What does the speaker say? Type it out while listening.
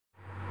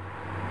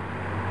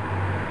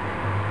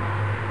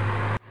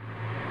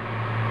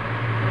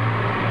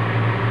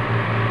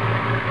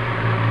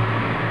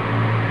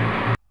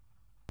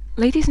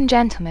Ladies and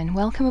gentlemen,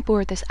 welcome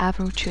aboard this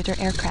Avro Tudor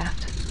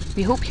aircraft.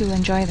 We hope you will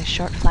enjoy this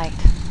short flight.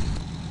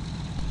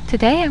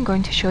 Today I'm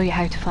going to show you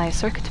how to fly a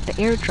circuit of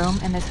the aerodrome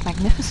in this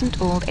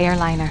magnificent old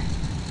airliner.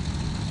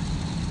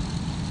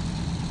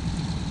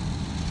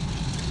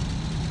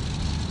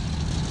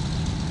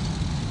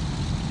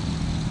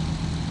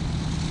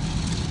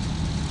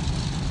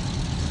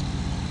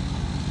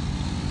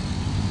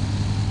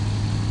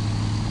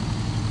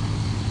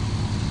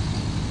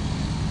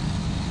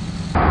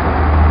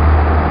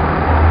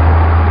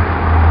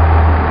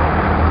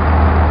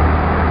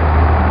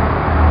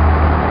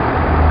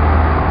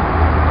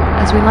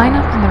 As we line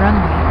up on the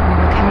runway, we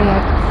will carry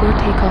out the 4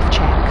 takeoff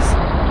checks.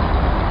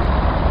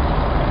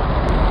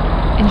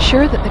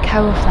 Ensure that the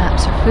cowl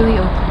flaps are fully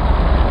open.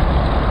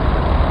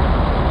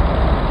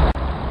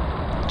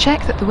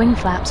 Check that the wing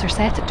flaps are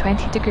set at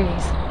 20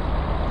 degrees.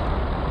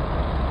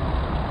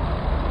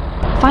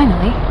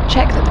 Finally,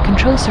 check that the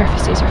control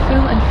surfaces are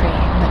full and free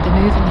and that they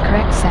move in the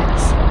correct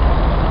sense.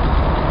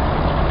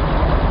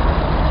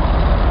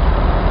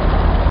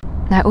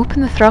 Now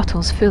open the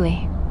throttles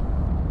fully.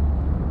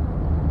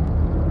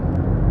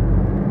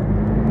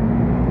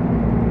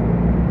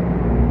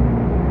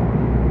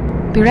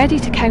 Be ready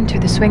to counter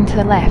the swing to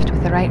the left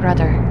with the right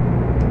rudder.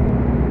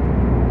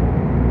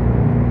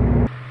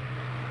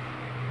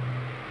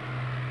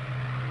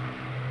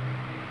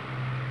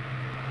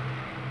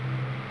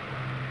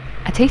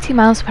 At 80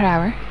 miles per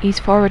hour, ease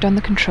forward on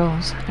the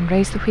controls and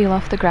raise the wheel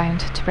off the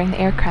ground to bring the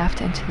aircraft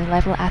into the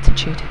level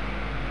attitude.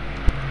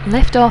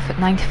 Lift off at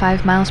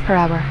 95 miles per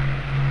hour.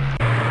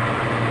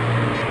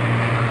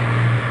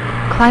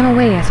 Climb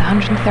away at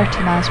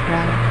 130 miles per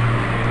hour.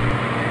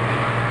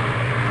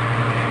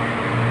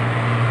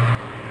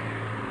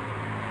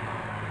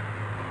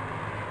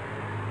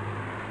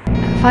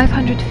 At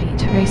 500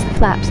 feet, raise the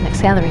flaps and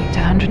accelerate to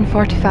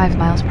 145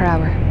 miles per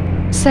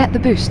hour. Set the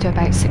boost to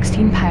about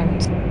 16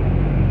 pounds.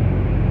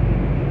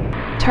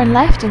 Turn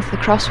left into the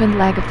crosswind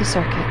leg of the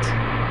circuit.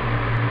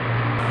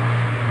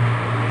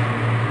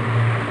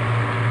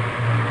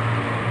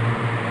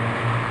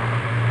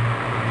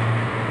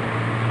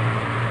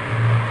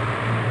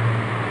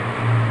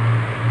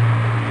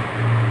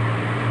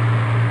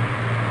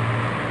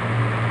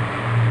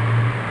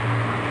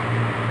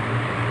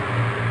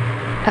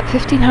 At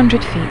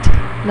 1500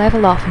 feet,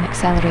 level off and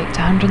accelerate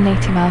to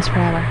 180 miles per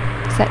hour.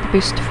 Set the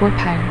boost to 4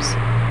 pounds.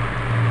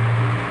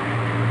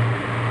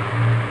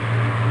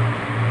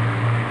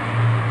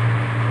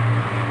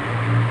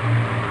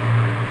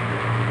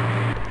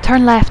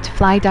 Turn left to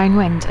fly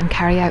downwind and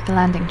carry out the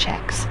landing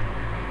checks.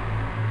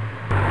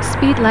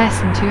 Speed less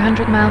than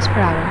 200 miles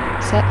per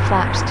hour, set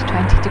flaps to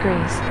 20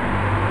 degrees.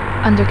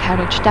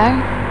 Undercarriage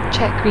down,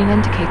 check green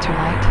indicator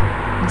light,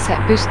 and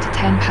set boost to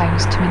 10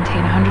 pounds to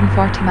maintain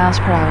 140 miles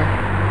per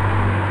hour.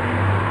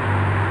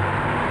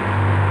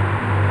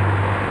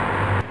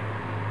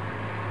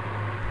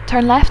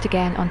 Turn left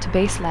again onto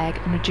base leg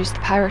and reduce the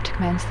power to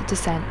commence the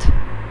descent.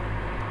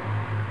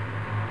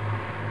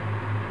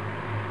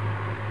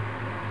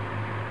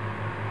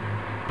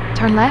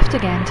 Turn left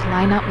again to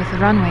line up with the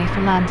runway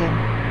for landing.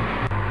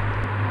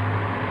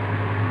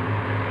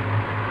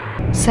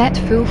 Set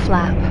full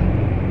flap.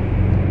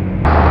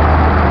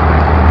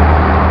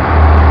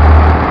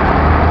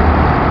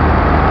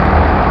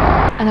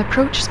 An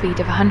approach speed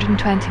of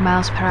 120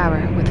 miles per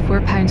hour with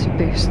 4 pounds of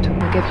boost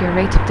will give you a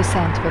rate of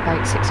descent of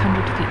about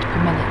 600 feet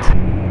per minute.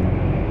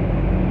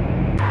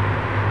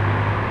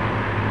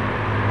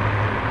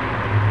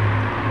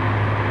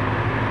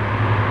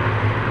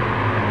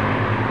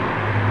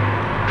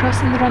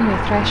 Crossing the runway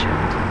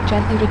threshold,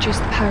 gently reduce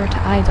the power to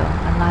idle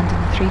and land in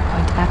the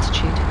 3-point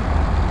attitude.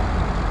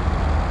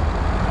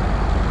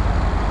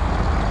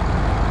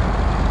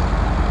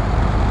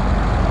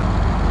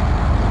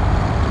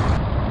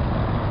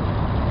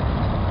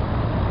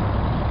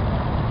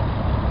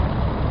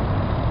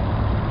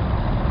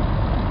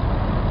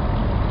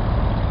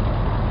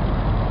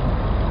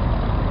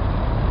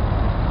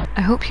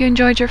 I hope you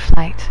enjoyed your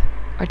flight,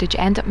 or did you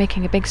end up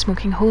making a big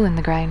smoking hole in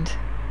the ground?